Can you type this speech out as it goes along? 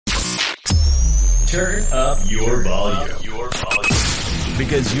Turn up your volume.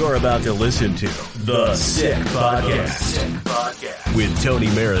 Because you're about to listen to The Sick Podcast with Tony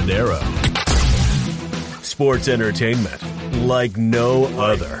Marinaro. Sports entertainment like no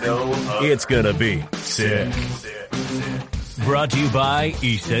other. It's gonna be sick. Brought to you by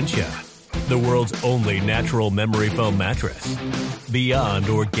Essentia, the world's only natural memory foam mattress. Beyond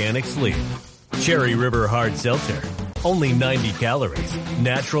Organic Sleep. Cherry River Hard Seltzer. Only 90 calories,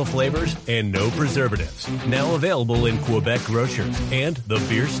 natural flavors, and no preservatives. Now available in Quebec grocers and the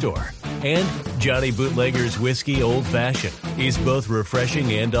beer store. And Johnny Bootlegger's Whiskey Old Fashioned is both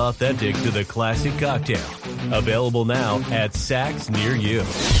refreshing and authentic to the classic cocktail. Available now at Saks near you.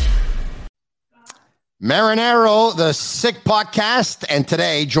 Marinaro, the Sick Podcast, and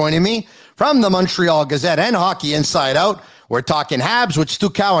today joining me from the Montreal Gazette and Hockey Inside Out, we're talking Habs with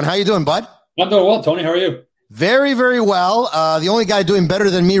Stu Cowan. How you doing, bud? I'm doing well, Tony. How are you? Very, very well. The only guy doing better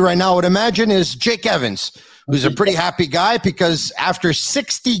than me right now, I would imagine, is Jake Evans, who's a pretty happy guy because after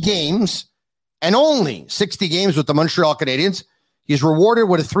 60 games, and only 60 games with the Montreal Canadiens, he's rewarded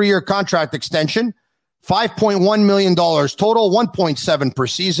with a 3-year contract extension, $5.1 million total, 1.7 per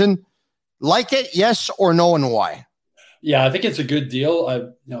season. Like it, yes or no, and why? Yeah, I think it's a good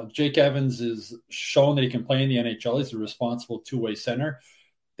deal. Jake Evans has shown that he can play in the NHL. He's a responsible two-way center.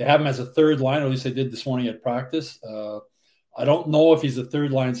 They have him as a third line, or at least they did this morning at practice. I don't know if he's a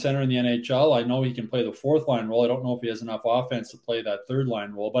third line center in the NHL. I know he can play the fourth line role. I don't know if he has enough offense to play that third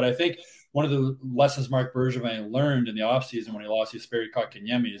line role. But I think one of the lessons Marc Bergevin learned in the offseason when he lost Jesperi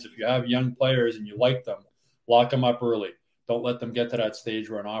Kotkaniemi is if you have young players and you like them, lock them up early. Don't let them get to that stage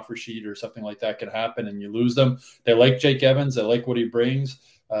where an offer sheet or something like that can happen and you lose them. They like Jake Evans. They like what he brings.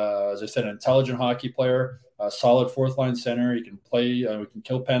 As I said, an intelligent hockey player, a solid fourth-line center. He can play. We can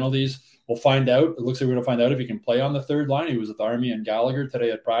kill penalties. We'll find out. It looks like we're going to find out if he can play on the third line. He was with Army and Gallagher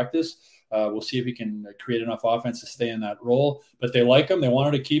today at practice. We'll see if he can create enough offense to stay in that role. But they like him. They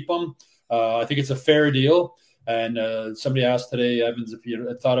wanted to keep him. I think it's a fair deal. And somebody asked today, Evans, if he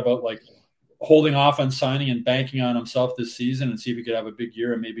had thought about holding off on signing and banking on himself this season and see if he could have a big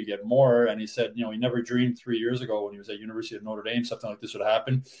year and maybe get more. And he said, he never dreamed 3 years ago when he was at University of Notre Dame, something like this would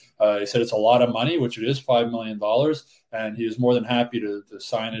happen. He said it's a lot of money, which it is, $5 million. And he is more than happy to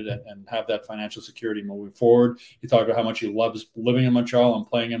sign it and have that financial security moving forward. He talked about how much he loves living in Montreal and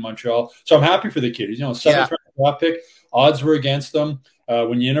playing in Montreal. So I'm happy for the kid. He's, seventh round draft pick. Odds were against him.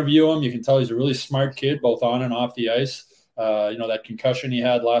 When you interview him, you can tell he's a really smart kid, both on and off the ice. That concussion he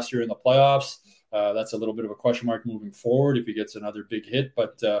had last year in the playoffs, that's a little bit of a question mark moving forward if he gets another big hit.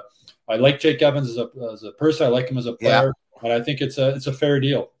 But I like Jake Evans as a person. I like him as a player. Yeah. And I think it's a fair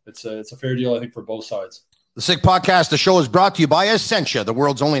deal. It's a fair deal, I think, for both sides. The Sick Podcast, the show is brought to you by Essentia, the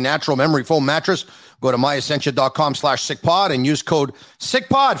world's only natural memory foam mattress. Go to myessentia.com/sickpod and use code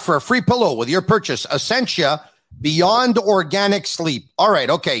SICKPOD for a free pillow with your purchase. Essentia, beyond organic sleep. All right,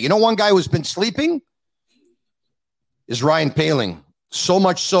 okay. One guy who's been sleeping is Ryan Poehling. So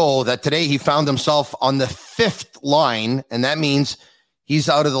much so that today he found himself on the 5th line, and that means he's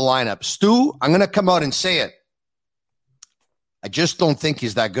out of the lineup. Stu, I'm going to come out and say it. I just don't think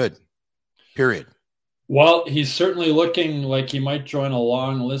he's that good, period. Well, he's certainly looking like he might join a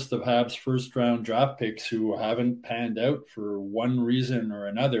long list of Habs first-round draft picks who haven't panned out for one reason or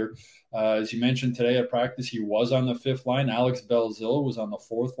another. As you mentioned today at practice, he was on the 5th line. Alex Belzil was on the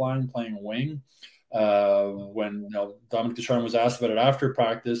 4th line playing wing. When Dominic Ducharme was asked about it after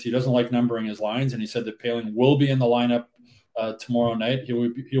practice, he doesn't like numbering his lines, and he said that Poehling will be in the lineup tomorrow night. He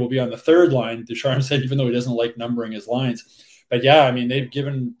will be on the 3rd line, Ducharme said, even though he doesn't like numbering his lines. But yeah, I mean, they've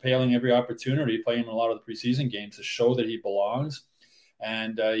given Poehling every opportunity, playing in a lot of the preseason games, to show that he belongs,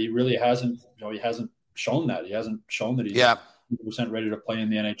 and he really hasn't. He hasn't shown that. He hasn't shown that he's 100% ready to play in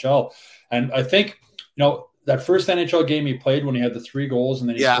the NHL. And I think that first NHL game he played when he had the 3 goals and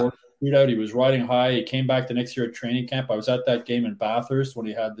then he scored. Out. He was riding high. He came back the next year at training camp. I was at that game in Bathurst when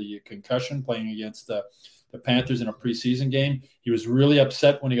he had the concussion playing against the Panthers in a preseason game. He was really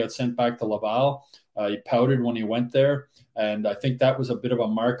upset when he got sent back to Laval. He pouted when he went there. And I think that was a bit of a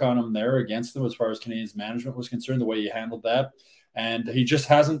mark on him there against them as far as Canadiens management was concerned, the way he handled that. And he just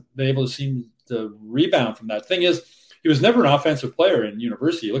hasn't been able to seem to rebound from that. Thing is, he was never an offensive player in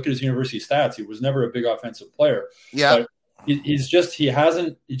university. Look at his university stats. He was never a big offensive player. Yeah. But he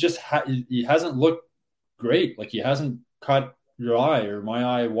hasn't looked great. Like, he hasn't caught your eye or my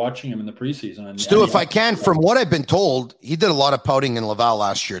eye watching him in the preseason. And Stu, if I can, from what I've been told, he did a lot of pouting in Laval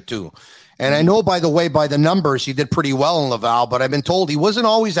last year too. And I know, by the way, by the numbers, he did pretty well in Laval, but I've been told he wasn't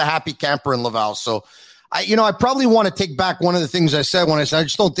always a happy camper in Laval. So I probably want to take back one of the things I said when I said I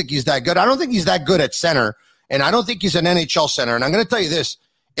just don't think he's that good. I don't think he's that good at center, and I don't think he's an NHL center. And I'm going to tell you this.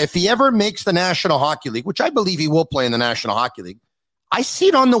 If he ever makes the National Hockey League, which I believe he will play in the National Hockey League, I see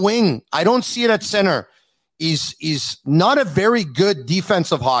it on the wing. I don't see it at center. He's not a very good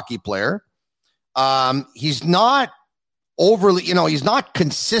defensive hockey player. He's not overly, he's not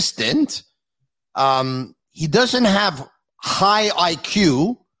consistent. He doesn't have high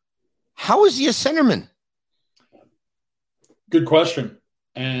IQ. How is he a centerman? Good question.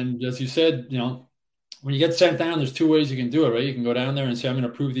 And as you said, when you get sent down, there's two ways you can do it, right? You can go down there and say, I'm going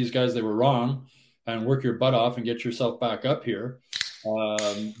to prove these guys they were wrong and work your butt off and get yourself back up here.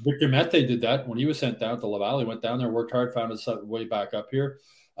 Victor Mete did that when he was sent down to Laval. He went down there, worked hard, found his way back up here.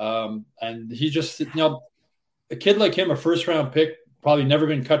 And he just, a kid like him, a first-round pick, probably never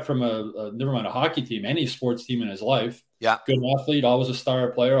been cut from never mind a hockey team, any sports team in his life. Yeah. Good athlete, always a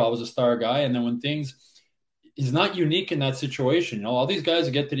star player, always a star guy. And then when he's not unique in that situation. All these guys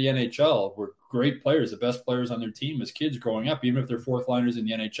that get to the NHL were great players, the best players on their team as kids growing up, even if they're fourth liners in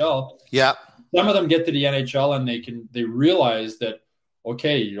the NHL. Yeah. Some of them get to the NHL and they realize that,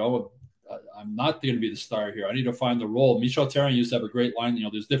 okay, I'm not going to be the star here. I need to find the role. Michel Therrien used to have a great line,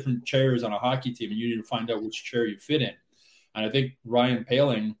 there's different chairs on a hockey team and you need to find out which chair you fit in. And I think Ryan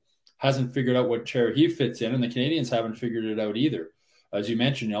Poehling hasn't figured out what chair he fits in, and the Canadians haven't figured it out either. As you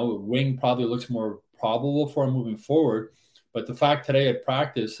mentioned, wing probably looks more probable for him moving forward. But the fact today at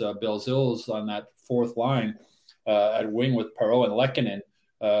practice, Belzil's on that fourth line at wing with Perreault and Lehkonen,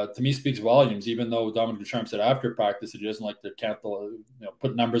 to me speaks volumes, even though Dominic Ducharme said after practice that he doesn't like to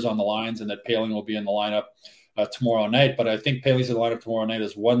put numbers on the lines and that Poehling will be in the lineup tomorrow night. But I think Poehling's in the lineup tomorrow night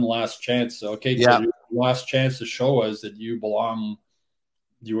as one last chance. Okay, yeah. So last chance to show us that you belong,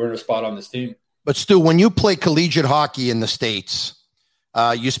 you earn a spot on this team. But Stu, when you play collegiate hockey in the States,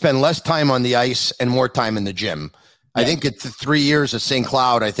 you spend less time on the ice and more time in the gym. Yeah. I think it's 3 years at St.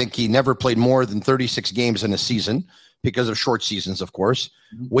 Cloud. I think he never played more than 36 games in a season because of short seasons, of course.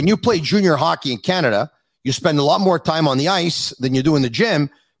 Mm-hmm. When you play junior hockey in Canada, you spend a lot more time on the ice than you do in the gym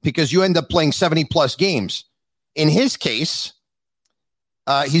because you end up playing 70 plus games. In his case,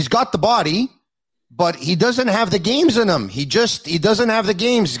 he's got the body, but he doesn't have the games in him. He doesn't have the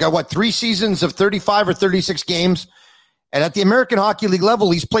games. He's got 3 seasons of 35 or 36 games. And at the American Hockey League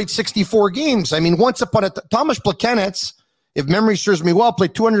level, he's played 64 games. I mean, once upon a time, Thomas Plakenetz, if memory serves me well,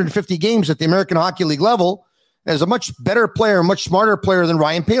 played 250 games at the American Hockey League level as a much better player, much smarter player than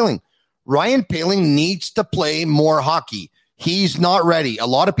Ryan Poehling. Ryan Poehling needs to play more hockey. He's not ready. A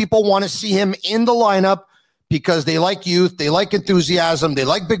lot of people want to see him in the lineup because they like youth, they like enthusiasm, they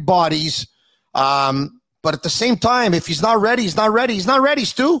like big bodies. But at the same time, if he's not ready, he's not ready. He's not ready,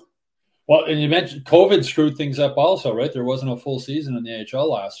 Stu. Well, and you mentioned COVID screwed things up also, right? There wasn't a full season in the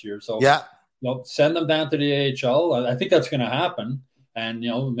AHL last year. So, yeah, send them down to the AHL. I think that's going to happen. And,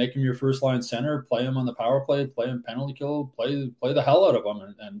 make him your first line center, play him on the power play, play him penalty kill, play the hell out of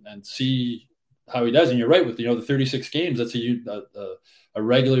him and see how he does. And you're right with, the 36 games, that's a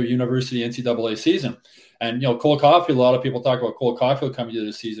regular university NCAA season. And, Cole Caulfield, a lot of people talk about Cole Caulfield coming into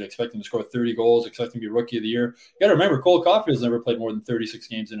the season, expecting to score 30 goals, expecting to be Rookie of the Year. You got to remember, Cole Caulfield's never played more than 36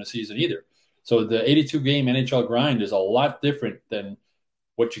 games in a season either. So the 82-game NHL grind is a lot different than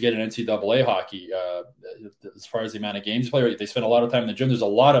what you get in NCAA hockey as far as the amount of games played. They spend a lot of time in the gym.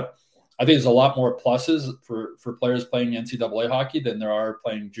 I think there's a lot more pluses for players playing NCAA hockey than there are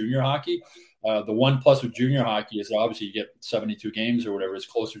playing junior hockey. The one plus with junior hockey is obviously you get 72 games or whatever. It's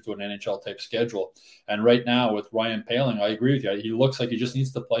closer to an NHL type schedule. And right now with Ryan Poehling, I agree with you. He looks like he just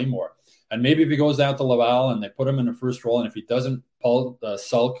needs to play more. And maybe if he goes down to Laval and they put him in the first role, and if he doesn't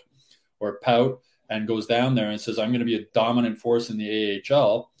sulk or pout and goes down there and says, I'm going to be a dominant force in the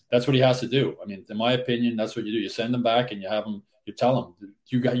AHL, that's what he has to do. I mean, in my opinion, that's what you do. You send him back and you tell him,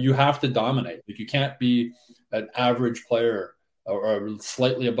 you have to dominate. Like, you can't be an average player or a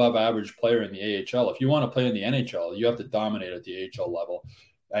slightly above average player in the AHL. If you want to play in the NHL, you have to dominate at the AHL level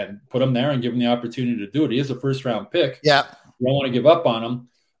and put him there and give him the opportunity to do it. He is a first round pick. Yeah. You don't want to give up on him,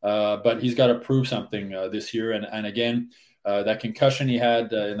 but he's got to prove something this year. And again, that concussion he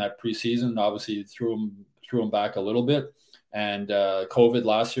had in that preseason obviously threw him back a little bit. And COVID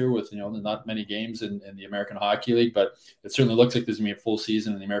last year with, not many games in the American Hockey League, but it certainly looks like there's going to be a full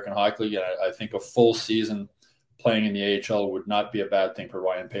season in the American Hockey League. And I think a full season playing in the AHL would not be a bad thing for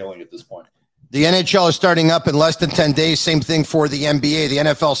Ryan Poehling at this point. The NHL is starting up in less than 10 days. Same thing for the NBA. The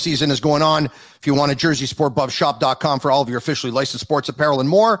NFL season is going on. If you want a jersey, sportbuffshop.com for all of your officially licensed sports apparel and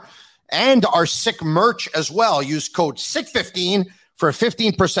more. And our Sick merch as well. Use code SICK15 for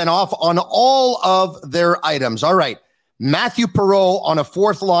 15% off on all of their items. All right. Matthew Perreault on a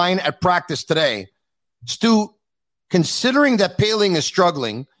fourth line at practice today. Stu, considering that Poehling is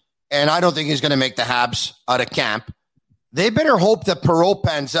struggling, and I don't think he's going to make the Habs out of camp, They better hope that Perreault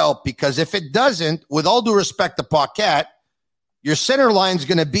pans out, because if it doesn't, with all due respect to Paquette, your center line is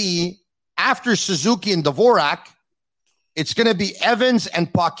going to be, after Suzuki and Dvorak, it's going to be Evans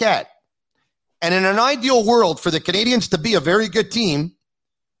and Paquette. And in an ideal world for the Canadiens to be a very good team,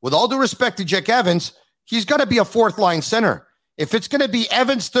 with all due respect to Jake Evans, he's got to be a fourth line center. If it's going to be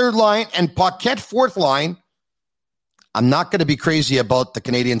Evans third line and Paquette fourth line, I'm not going to be crazy about the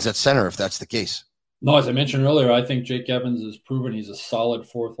Canadiens at center if that's the case. No, as I mentioned earlier, I think Jake Evans has proven he's a solid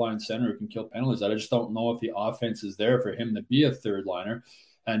fourth line center who can kill penalties. I just don't know if the offense is there for him to be a third liner.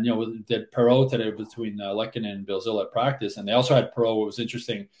 And, did Perreault today between Lehkonen and Belzile at practice. And they also had Perreault, what was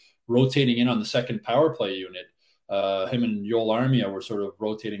interesting, rotating in on the second power play unit. Him and Joel Armia were sort of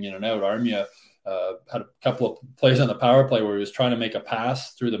rotating in and out. Armia had a couple of plays on the power play where he was trying to make a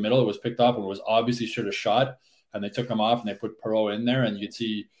pass through the middle. It was picked off and was obviously should have shot. And they took him off and they put Perreault in there. And you'd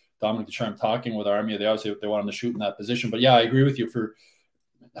see Dominic Ducharme talking with Armia. They obviously they wanted to shoot in that position. But yeah, I agree with you.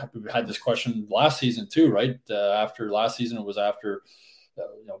 We had this question last season too, right? After last season, it was after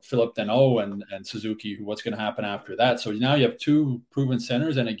Philip Deneau and Suzuki. What's going to happen after that? So now you have two proven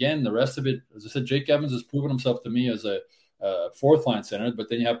centers, and again, the rest of it, as I said, Jake Evans has proven himself to me as a fourth line center. But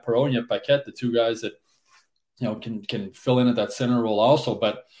then you have Perreault and you have Paquette, the two guys that can fill in at that center role also.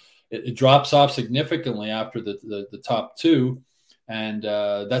 But it drops off significantly after the top two, and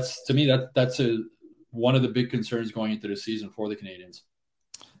that's to me that's one of the big concerns going into the season for the Canadiens.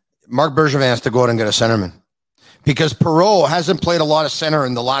 Marc Bergevin has to go out and get a centerman, because Perreault hasn't played a lot of center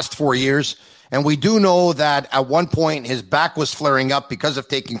in the last 4 years. And we do know that at one point his back was flaring up because of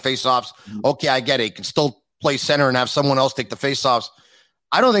taking faceoffs. Okay, I get it. He can still play center and have someone else take the faceoffs.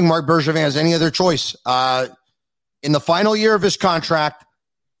 I don't think Marc Bergevin has any other choice. In the final year of his contract,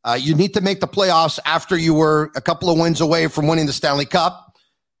 you need to make the playoffs after you were a couple of wins away from winning the Stanley Cup.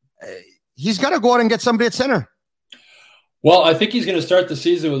 He's got to go out and get somebody at center. Well, I think he's going to start the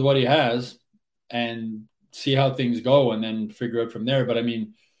season with what he has and see how things go and then figure out from there. But I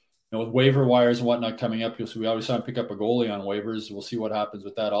mean, with waiver wires and whatnot coming up, so we always saw him pick up a goalie on waivers. We'll see what happens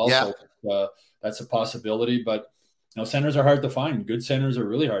with that also. Yeah. That's a possibility, but centers are hard to find. Good centers are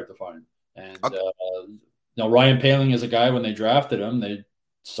really hard to find. And Ryan Poehling is a guy, when they drafted him, they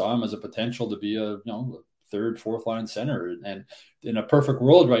saw him as a potential to be a third, fourth line center. And in a perfect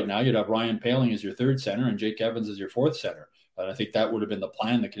world right now, you'd have Ryan Poehling as your third center and Jake Evans as your fourth center. And I think that would have been the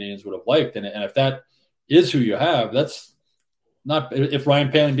plan the Canadiens would have liked. And if that is who you have, that's not, if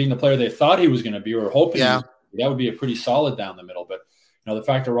Ryan Poehling being the player they thought he was going to be or hoping, that would be a pretty solid down the middle. But the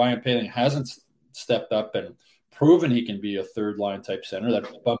fact that Ryan Poehling hasn't stepped up and proven he can be a third line type center,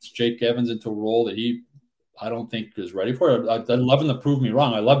 that bumps Jake Evans into a role that I don't think is ready for it. I'd love him to prove me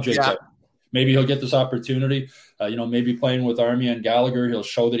wrong. I love Jake Evans. Maybe he'll get this opportunity. Maybe playing with Armia and Gallagher, he'll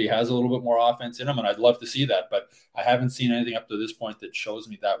show that he has a little bit more offense in him, and I'd love to see that. But I haven't seen anything up to this point that shows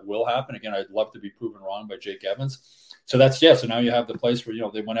me that will happen. Again, I'd love to be proven wrong by Jake Evans. So so now you have the place where,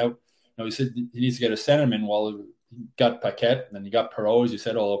 they went out, he said he needs to get a centerman. Well, he got Paquette, and then you got Perreault, as you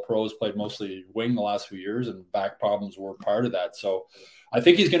said, although Perreault's played mostly wing the last few years, and back problems were part of that. So I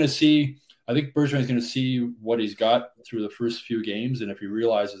think Bergevin is going to see what he's got through the first few games, and if he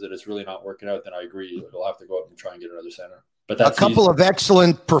realizes that it's really not working out, then I agree. He'll have to go out and try and get another center. But that's a couple of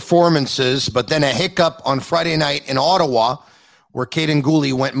excellent performances, but then a hiccup on Friday night in Ottawa, where Caden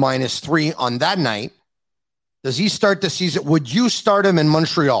Gooley went -3 on that night. Does he start the season? Would you start him in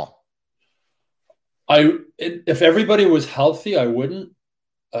Montreal? If everybody was healthy, I wouldn't.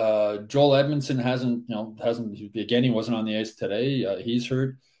 Joel Edmondson hasn't. Again, he wasn't on the ice today. He's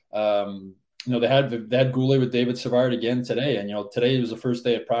hurt. They had Goulet with David Savard again today, and today was the first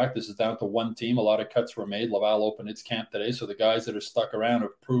day of practice. It's down to one team. A lot of cuts were made. Laval opened its camp today, so the guys that are stuck around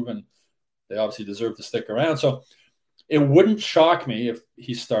have proven they obviously deserve to stick around. So it wouldn't shock me if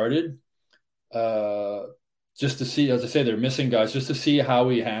he started, just to see. As I say, they're missing guys, just to see how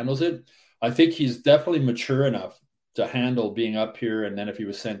he handles it. I think he's definitely mature enough to handle being up here, and then if he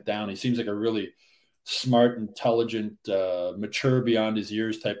was sent down, he seems like a really smart, intelligent, mature beyond his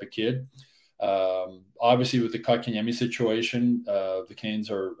years type of kid. Obviously, with the Kotkaniemi situation, the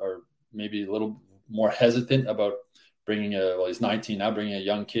Canes are maybe a little more hesitant about bringing he's 19 now, bringing a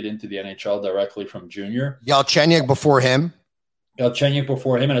young kid into the NHL directly from junior. Galchenyuk before him.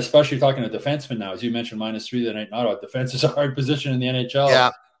 And especially talking to defenseman now, as you mentioned, -3 the night. Not defense is a hard position in the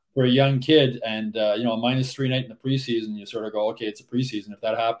NHL for a young kid, and a -3 night in the preseason, you sort of go, okay, it's a preseason. If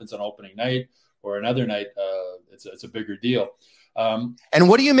that happens on opening night or another night, it's a bigger deal. And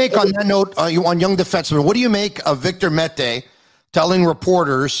what do you make on that note on young defensemen? What do you make of Victor Mete telling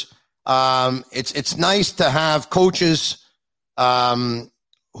reporters it's nice to have coaches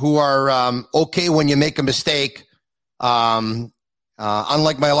who are okay when you make a mistake,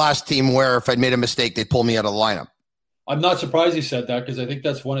 Unlike my last team where if I'd made a mistake, they'd pull me out of the lineup. I'm not surprised you said that because I think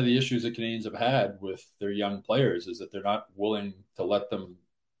that's one of the issues the Canadians have had with their young players is that they're not willing to let them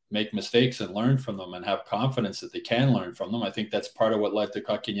make mistakes and learn from them and have confidence that they can learn from them. I think that's part of what led to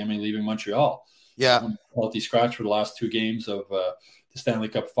Kotkaniemi leaving Montreal. Yeah. Healthy scratch for the last 2 games of the Stanley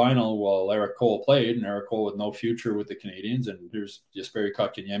Cup final while Eric Cole played, and Eric Cole with no future with the Canadians. And here's Jesperi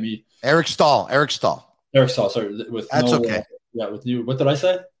Kotkaniemi. Eric Stahl, sorry. That's okay. With you. What did I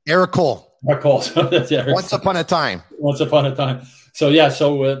say? Eric Cole. Eric Cole. Once upon a time. So,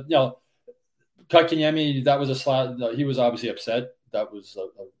 Kotkaniemi, that was a slot. He was obviously upset. That was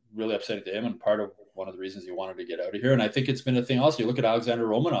really upsetting to him and part of one of the reasons he wanted to get out of here. And I think it's been a thing also. You look at Alexander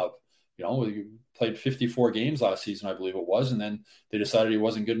Romanov. He played 54 games last season, I believe it was, and then they decided he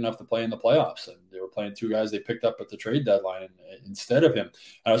wasn't good enough to play in the playoffs, and they were playing 2 guys they picked up at the trade deadline instead of him.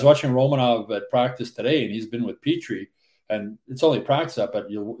 And I was watching Romanov at practice today, and he's been with Petrie, and it's only practice up, but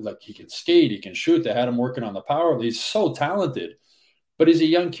he can skate, he can shoot. They had him working on the power. He's so talented, but he's a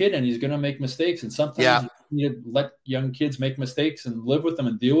young kid, and he's going to make mistakes, and sometimes you need to let young kids make mistakes and live with them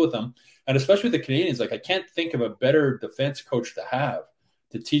and deal with them. And especially with the Canadians, I can't think of a better defense coach to have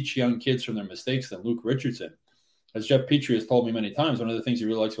to teach young kids from their mistakes than Luke Richardson. As Jeff Petrie has told me many times, one of the things he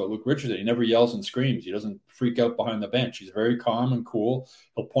really likes about Luke Richardson, he never yells and screams. He doesn't freak out behind the bench. He's very calm and cool.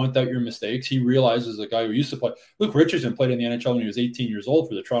 He'll point out your mistakes. He realizes a guy who used to play. Luke Richardson played in the NHL when he was 18 years old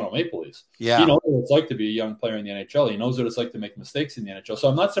for the Toronto Maple Leafs. Yeah. He knows what it's like to be a young player in the NHL. He knows what it's like to make mistakes in the NHL. So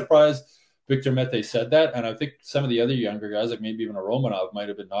I'm not surprised Victor Mete said that. And I think some of the other younger guys, like maybe even a Romanov, might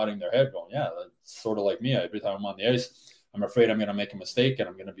have been nodding their head going, yeah, that's sort of like me. Every time I'm on the ice, I'm afraid I'm going to make a mistake and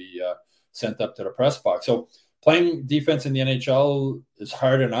I'm going to be sent up to the press box. So playing defense in the NHL is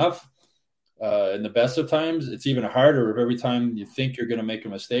hard enough. In the best of times, it's even harder if every time you think you're going to make a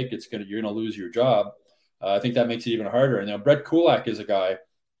mistake, you're going to lose your job. I think that makes it even harder. And Brett Kulak is a guy,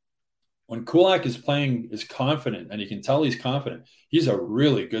 when Kulak is playing, is confident, and you can tell he's confident. He's a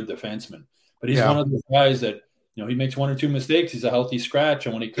really good defenseman. But he's one of those guys that, he makes 1 or 2 mistakes. He's a healthy scratch.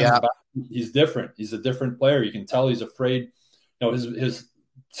 And when he comes back, he's different. He's a different player. You can tell he's afraid. His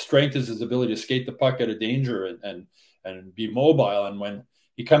strength is his ability to skate the puck out of danger and be mobile. And when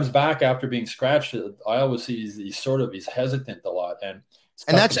he comes back after being scratched, I always see he's hesitant a lot. And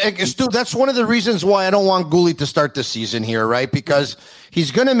that's one of the reasons why I don't want Gouli to start the season here, right? Because he's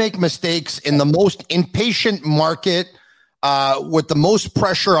going to make mistakes in the most impatient market, with the most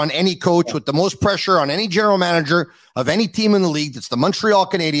pressure on any coach, with the most pressure on any general manager of any team in the league. That's the Montreal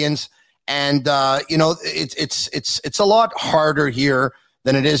Canadiens. And, it's a lot harder here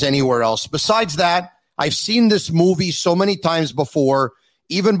than it is anywhere else. Besides that, I've seen this movie so many times before,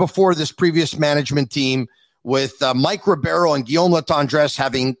 even before this previous management team, with Mike Ribeiro and Guillaume Latendresse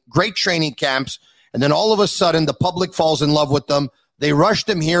having great training camps. And then all of a sudden, the public falls in love with them. They rushed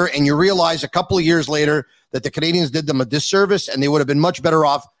them here, and you realize a couple of years later that the Canadians did them a disservice, and they would have been much better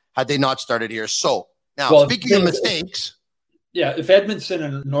off had they not started here. So, now, speaking of mistakes. Yeah, if Edmondson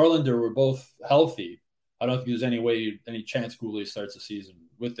and Norlinder were both healthy, I don't think there's any chance Gouli starts the season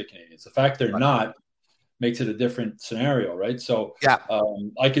with the Canadians. The fact they're not makes it a different scenario, right? So,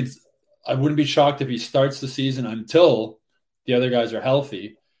 I wouldn't be shocked if he starts the season until the other guys are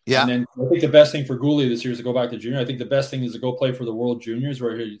healthy. Yeah. And then I think the best thing for Gouli this year is to go back to junior. I think the best thing is to go play for the World Juniors,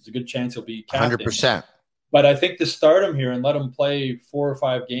 where there's a good chance he'll be captain. 100%. But I think to start him here and let him play 4 or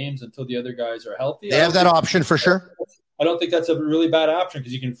 5 games until the other guys are healthy. They have that option for sure. I don't think that's a really bad option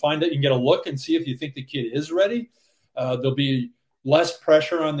because you can find it. You can get a look and see if you think the kid is ready. There'll be less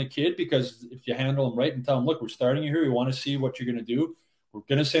pressure on the kid because if you handle him right and tell him, look, we're starting you here. We want to see what you're going to do. We're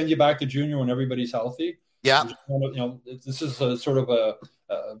going to send you back to junior when everybody's healthy. Yeah. This is a sort of a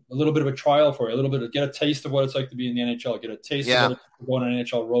little bit of a trial for you, a little bit of get a taste of what it's like to be in the NHL, get a taste of what it's like to go on an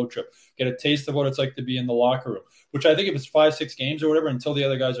NHL road trip, get a taste of what it's like to be in the locker room, which I think if it's 5-6 games or whatever, until the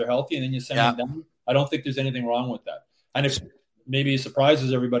other guys are healthy and then you send them down, I don't think there's anything wrong with that. And if maybe he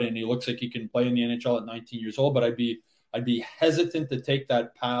surprises everybody and he looks like he can play in the NHL at 19 years old, but I'd be hesitant to take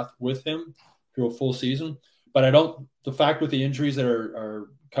that path with him through a full season. But the fact with the injuries that are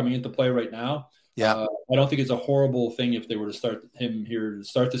coming into play right now, I don't think it's a horrible thing if they were to start him here to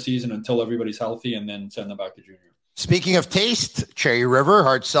start the season until everybody's healthy and then send them back to junior. Speaking of taste, Cherry River,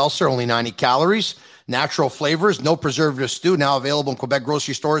 hard seltzer, only 90 calories, natural flavors, no preservative stew, now available in Quebec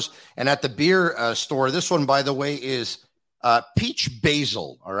grocery stores and at the beer store. This one, by the way, is peach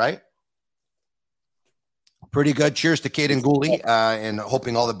basil, all right? Pretty good. Cheers to Caden Gouli and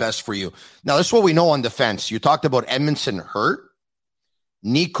hoping all the best for you. Now, this is what we know on defense. You talked about Edmondson hurt,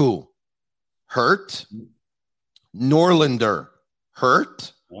 Niku hurt, Norlinder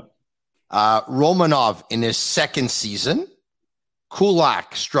hurt. Romanov in his second season.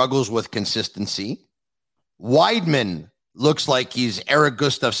 Kulak struggles with consistency. Weidman looks like he's Eric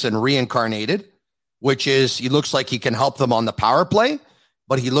Gustafsson reincarnated, which is he looks like he can help them on the power play,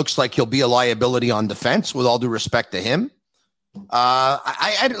 but he looks like he'll be a liability on defense, with all due respect to him.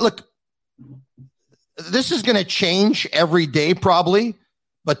 Look, this is going to change every day probably,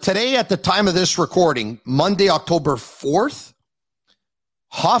 but today at the time of this recording, Monday, October 4th,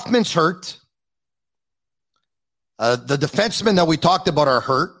 Hoffman's hurt. The defensemen that we talked about are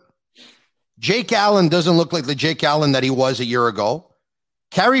hurt. Jake Allen doesn't look like the Jake Allen that he was a year ago.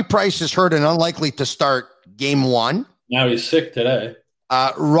 Carey Price is hurt and unlikely to start game 1. Now he's sick today.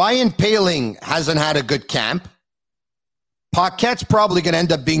 Ryan Poehling hasn't had a good camp. Paquette's probably going to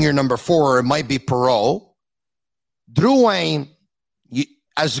end up being your number 4, or it might be Perreault. Drouin,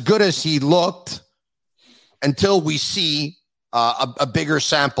 as good as he looked, until we see a bigger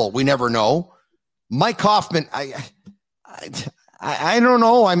sample, we never know. Mike Hoffman, I don't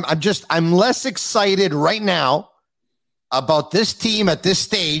know. I'm less excited right now about this team at this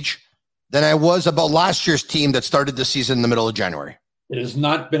stage than I was about last year's team that started the season in the middle of January. It has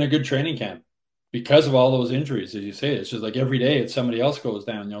not been a good training camp because of all those injuries, as you say. It's just like every day it's somebody else goes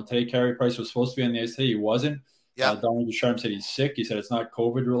down. Today Carey Price was supposed to be on the ice today. He wasn't. Yeah. Donald Ducharme said he's sick. He said it's not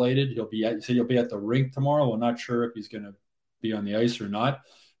COVID related. He said he'll be at the rink tomorrow. We're not sure if he's going to be on the ice or not.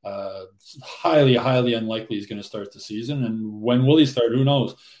 It's highly, highly unlikely he's going to start the season. And when will he start? Who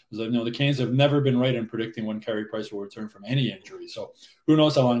knows? Because the Canes have never been right in predicting when Carey Price will return from any injury. So who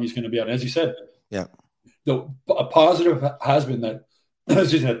knows how long he's going to be out. As you said, yeah. A positive has been that,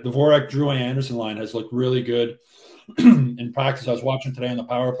 as you said, the Dvorak, Drouin, Anderson line has looked really good in practice. I was watching today on the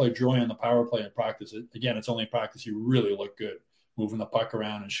power play. Drouin on the power play in practice. Again, it's only in practice. He really looked good, moving the puck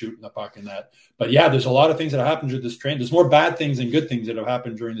around and shooting the puck and that. But yeah, there's a lot of things that have happened during this train. There's more bad things than good things that have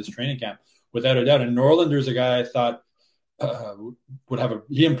happened during this training camp, without a doubt. And Norlinder's a guy I thought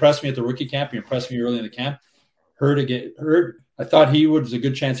he impressed me at the rookie camp. He impressed me early in the camp. Hurt. I thought he was a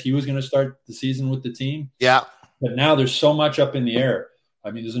good chance he was going to start the season with the team. Yeah. But now there's so much up in the air. I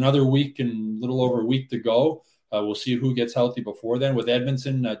mean, there's another week and a little over a week to go. We'll see who gets healthy before then. With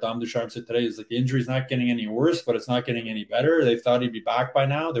Edmondson, Dom Ducharme said today, is like the injury's not getting any worse, but it's not getting any better. They thought he'd be back by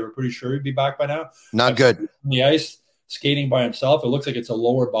now. They were pretty sure he'd be back by now. Not good. On the ice, skating by himself. It looks like it's a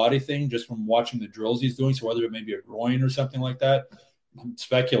lower body thing just from watching the drills he's doing. So whether it may be a groin or something like that, I'm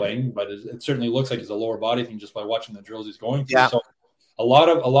speculating, but it certainly looks like it's a lower body thing just by watching the drills he's going through. Yeah. So a lot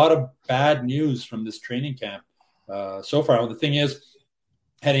of bad news from this training camp so far. The thing is,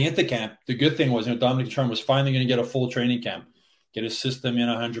 heading into camp, the good thing was, Dominic Ducharme was finally going to get a full training camp, get his system in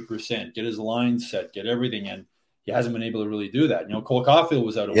 100%, get his line set, get everything in. He hasn't been able to really do that. Cole Caulfield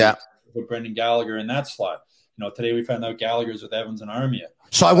was out a week with Brendan Gallagher in that slot. Today we found out Gallagher's with Evans and Armia.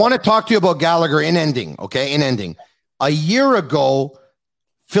 So I want to talk to you about Gallagher in ending. A year ago,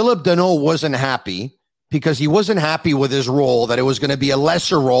 Philip Deneau wasn't happy because he wasn't happy with his role, that it was going to be a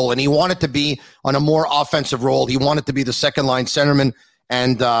lesser role, and he wanted to be on a more offensive role. He wanted to be the second line centerman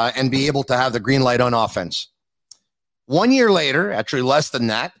and be able to have the green light on offense. 1 year later, actually less than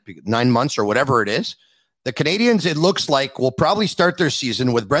that, 9 months or whatever it is, the Canadians, it looks like, will probably start their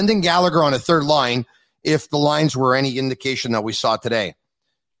season with Brendan Gallagher on a third line if the lines were any indication that we saw today.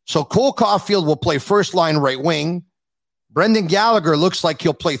 So Cole Caulfield will play first line right wing. Brendan Gallagher looks like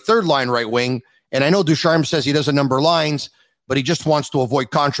he'll play third line right wing. And I know Ducharme says he doesn't number lines, but he just wants to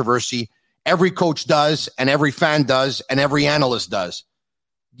avoid controversy. Every coach does, and every fan does, and every analyst does.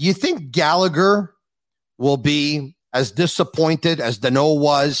 Do you think Gallagher will be as disappointed as Deneau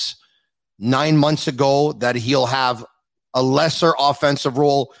was 9 months ago, that he'll have a lesser offensive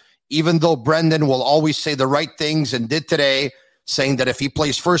role, even though Brendan will always say the right things and did today, saying that if he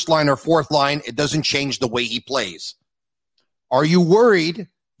plays first line or fourth line, it doesn't change the way he plays? Are you worried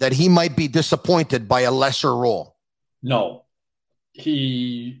that he might be disappointed by a lesser role? No.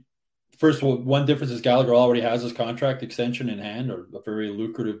 First of all, one difference is Gallagher already has his contract extension in hand, or a very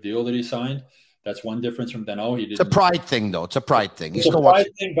lucrative deal that he signed. That's one difference from Deneau. It's a pride thing, though. It's a pride thing. It's a pride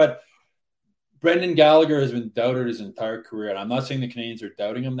thing, but Brendan Gallagher has been doubted his entire career. And I'm not saying the Canadians are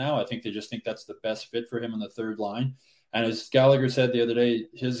doubting him now. I think they just think that's the best fit for him on the third line. And as Gallagher said the other day,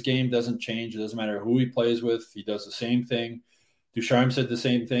 his game doesn't change. It doesn't matter who he plays with. He does the same thing. Ducharme said the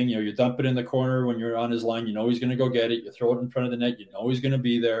same thing. You dump it in the corner when you're on his line. You know he's going to go get it. You throw it in front of the net. You know he's going to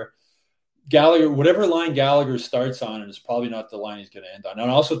be there. Gallagher, whatever line Gallagher starts on, is probably not the line he's going to end on.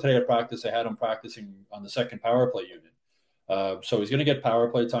 And also today at practice, I had him practicing on the second power play unit. So he's going to get power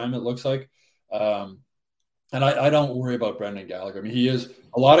play time, it looks like. And I don't worry about Brendan Gallagher. I mean, he is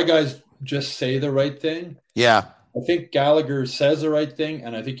 – a lot of guys just say the right thing. Yeah. I think Gallagher says the right thing,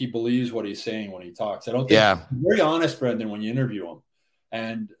 and I think he believes what he's saying when he talks. I don't think he's very honest, Brendan, when you interview him.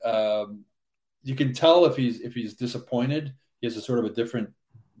 And you can tell if he's disappointed. He has a sort of a different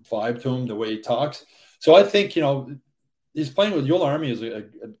vibe to him, the way he talks. So I think, he's playing with Joel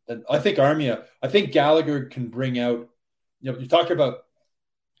Armia. I think Gallagher can bring out, you talk about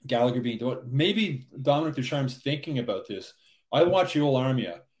Gallagher being, maybe Dominic Ducharme's thinking about this. I watch Joel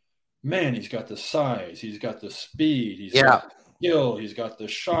Armia. Man, he's got the size. He's got the speed. He's got the skill. He's got the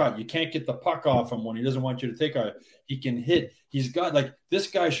shot. You can't get the puck off him when he doesn't want you to take it. He can hit. He's got, this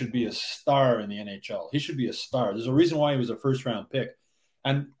guy should be a star in the NHL. He should be a star. There's a reason why he was a first-round pick.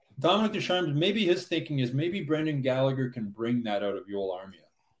 And Dominic Ducharme, maybe his thinking is maybe Brendan Gallagher can bring that out of Joel Armia.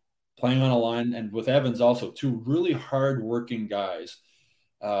 Playing on a line, and with Evans also, two really hard-working guys.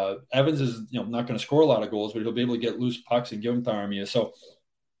 Evans is not going to score a lot of goals, but he'll be able to get loose pucks and give them to Armia. So,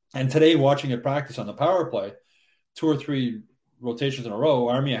 and today, watching it practice on the power play, 2 or 3 rotations in a row,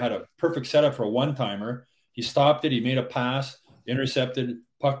 Armia had a perfect setup for a one-timer. He stopped it. He made a pass, intercepted,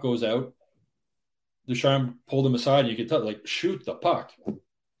 puck goes out. Ducharme pulled him aside, and you could tell, shoot the puck.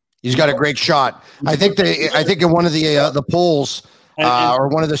 He's got a great shot. I think in one of the polls or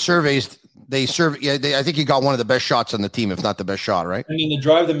one of the surveys, I think he got one of the best shots on the team, if not the best shot, right? And then to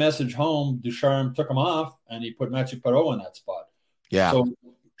drive the message home, Ducharme took him off, and he put Mathieu Perreault in that spot. Yeah. So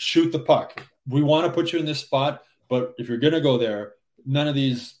shoot the puck. We want to put you in this spot, but if you're going to go there, none of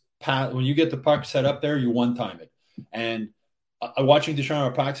these when you get the puck set up there, you one-time it. And watching Ducharme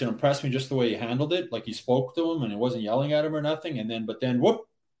at practice, it impressed me just the way he handled it. He spoke to him, and he wasn't yelling at him or nothing. But then, whoop,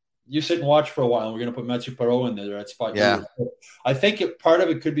 you sit and watch for a while, and we're going to put Mathieu Perreault in there at spot. Yeah. I think part of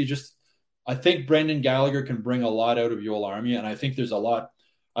it could be just, I think Brendan Gallagher can bring a lot out of Joel Armia, and I think there's a lot.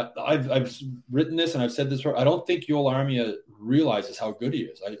 I've written this, and I've said this before. I don't think Joel Armia realizes how good he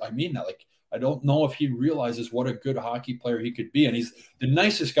is. I mean that. I don't know if he realizes what a good hockey player he could be, and he's the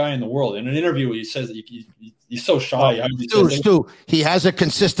nicest guy in the world. In an interview, he says that he's so shy. Stu, he has a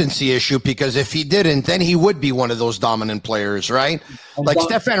consistency issue, because if he didn't, then he would be one of those dominant players, right?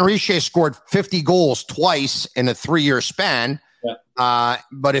 Stéphane Richer scored 50 goals twice in a 3-year span. Yeah.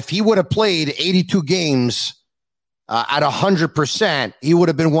 But if he would have played 82 games at 100%, he would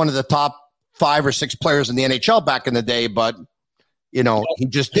have been one of the top 5 or 6 players in the NHL back in the day. But, he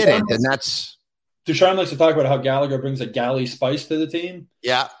just didn't. And that's. Ducharme likes to talk about how Gallagher brings a galley spice to the team.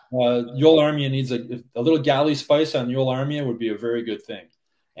 Yeah. Joel Armia needs a little galley spice on Joel Armia would be a very good thing.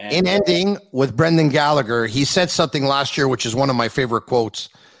 And, in ending with Brendan Gallagher, he said something last year, which is one of my favorite quotes.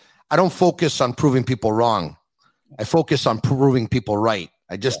 I don't focus on proving people wrong. I focus on proving people right.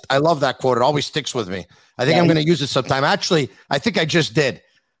 I love that quote. It always sticks with me. I think I'm going to use it sometime. Actually, I think I just did.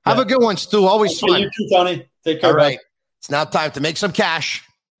 Have a good one, Stu. Always fun. You too, Tony. Take care. All right. It's now time to make some cash.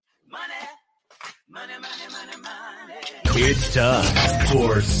 It's time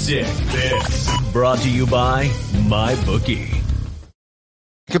for Sick Picks. Brought to you by MyBookie. You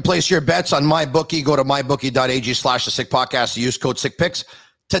can place your bets on MyBookie. Go to mybookie.ag/the Sick Podcast. Use code SickPicks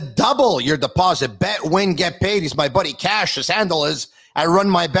to double your deposit. Bet, win, get paid. He's my buddy Cash. His handle is I Run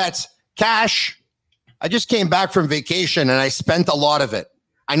My Bets. Cash, I just came back from vacation and I spent a lot of it.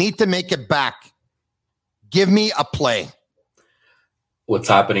 I need to make it back. Give me a play. What's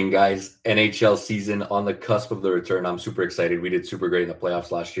happening, guys? NHL season on the cusp of the return. I'm super excited. We did super great in the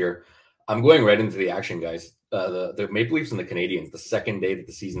playoffs last year. I'm going right into the action, guys. The Maple Leafs and the Canadiens, the second day that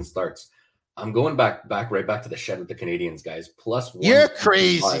the season starts. I'm going right back to the shed with the Canadiens, guys. +1. You're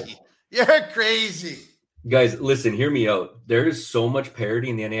crazy. You're crazy. Guys, listen, hear me out. There is so much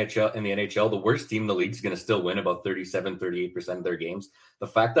parity in the NHL. The worst team in the league is going to still win about 37-38% of their games. The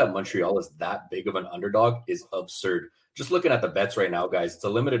fact that Montreal is that big of an underdog is absurd. Just looking at the bets right now, guys, it's a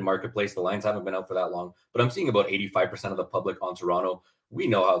limited marketplace. The lines haven't been out for that long, but I'm seeing about 85% of the public on Toronto. We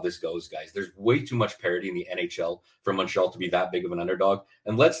know how this goes, guys. There's way too much parity in the NHL for Montreal to be that big of an underdog.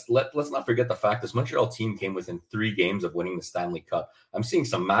 And let's not forget the fact this Montreal team came within 3 games of winning the Stanley Cup. I'm seeing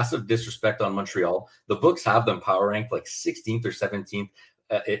some massive disrespect on Montreal. The books have them power ranked 16th or 17th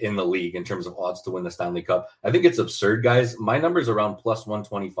in the league in terms of odds to win the Stanley Cup. I think it's absurd, guys. My number's around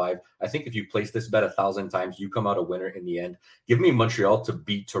 +125. I think if you place this bet 1,000 times, you come out a winner in the end. Give me Montreal to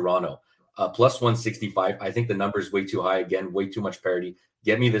beat Toronto. +165. I think the number is way too high. Again, way too much parity.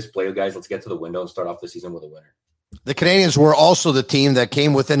 Get me this play, guys. Let's get to the window and start off the season with a winner. The Canadiens were also the team that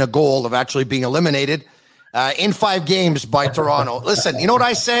came within a goal of actually being eliminated in 5 games by Toronto. Listen, you know what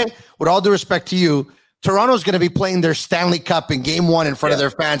I say? With all due respect to you, Toronto's going to be playing their Stanley Cup in game 1 in front of their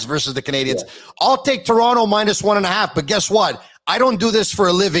fans versus the Canadiens. Yeah. I'll take Toronto -1.5, but guess what? I don't do this for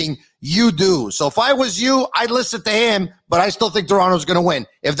a living. You do. So if I was you, I'd listen to him, but I still think Toronto's going to win,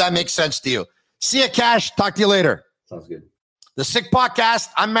 if that makes sense to you. See you, Cash. Talk to you later. Sounds good. The Sick Podcast.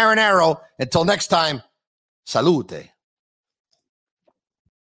 I'm Marinero. Until next time, salute.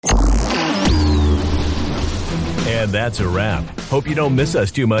 And that's a wrap. Hope you don't miss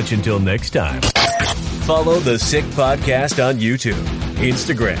us too much until next time. Follow the Sick Podcast on YouTube,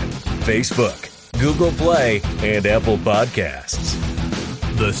 Instagram, Facebook, Google Play, and Apple Podcasts.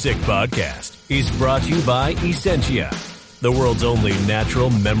 The Sick Podcast is brought to you by Essentia, the world's only natural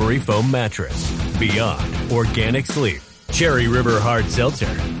memory foam mattress. Beyond Organic Sleep. Cherry River Hard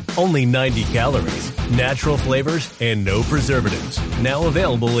Seltzer. Only 90 calories, natural flavors, and no preservatives. Now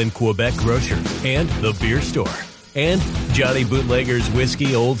available in Quebec grocers and the beer store. And Johnny Bootlegger's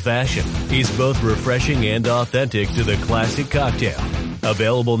Whiskey Old Fashioned is both refreshing and authentic to the classic cocktail.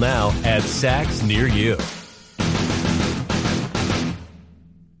 Available now at Saks near you.